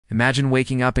Imagine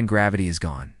waking up and gravity is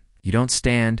gone. You don't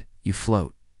stand, you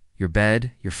float. Your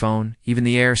bed, your phone, even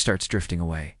the air starts drifting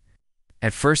away.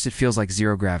 At first it feels like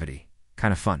zero gravity.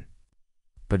 Kind of fun.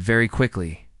 But very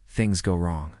quickly, things go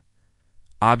wrong.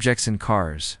 Objects and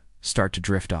cars start to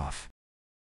drift off.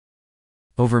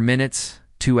 Over minutes,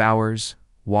 2 hours,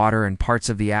 water and parts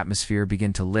of the atmosphere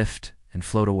begin to lift and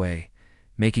float away,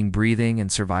 making breathing and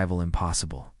survival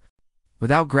impossible.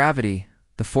 Without gravity,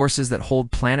 the forces that hold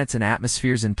planets and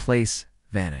atmospheres in place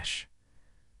vanish.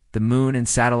 The moon and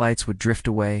satellites would drift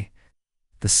away.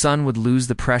 The sun would lose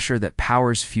the pressure that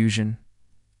powers fusion.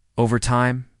 Over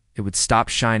time, it would stop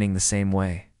shining the same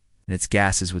way, and its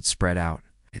gases would spread out.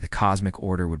 The cosmic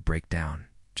order would break down,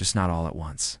 just not all at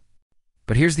once.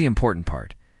 But here's the important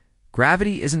part.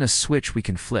 Gravity isn't a switch we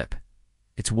can flip.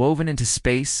 It's woven into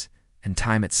space and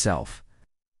time itself.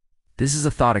 This is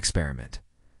a thought experiment,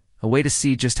 a way to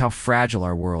see just how fragile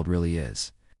our world really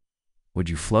is. Would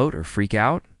you float or freak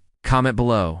out? Comment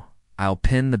below. I'll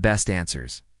pin the best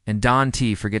answers. And Don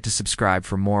T, forget to subscribe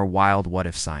for more wild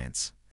what-if science.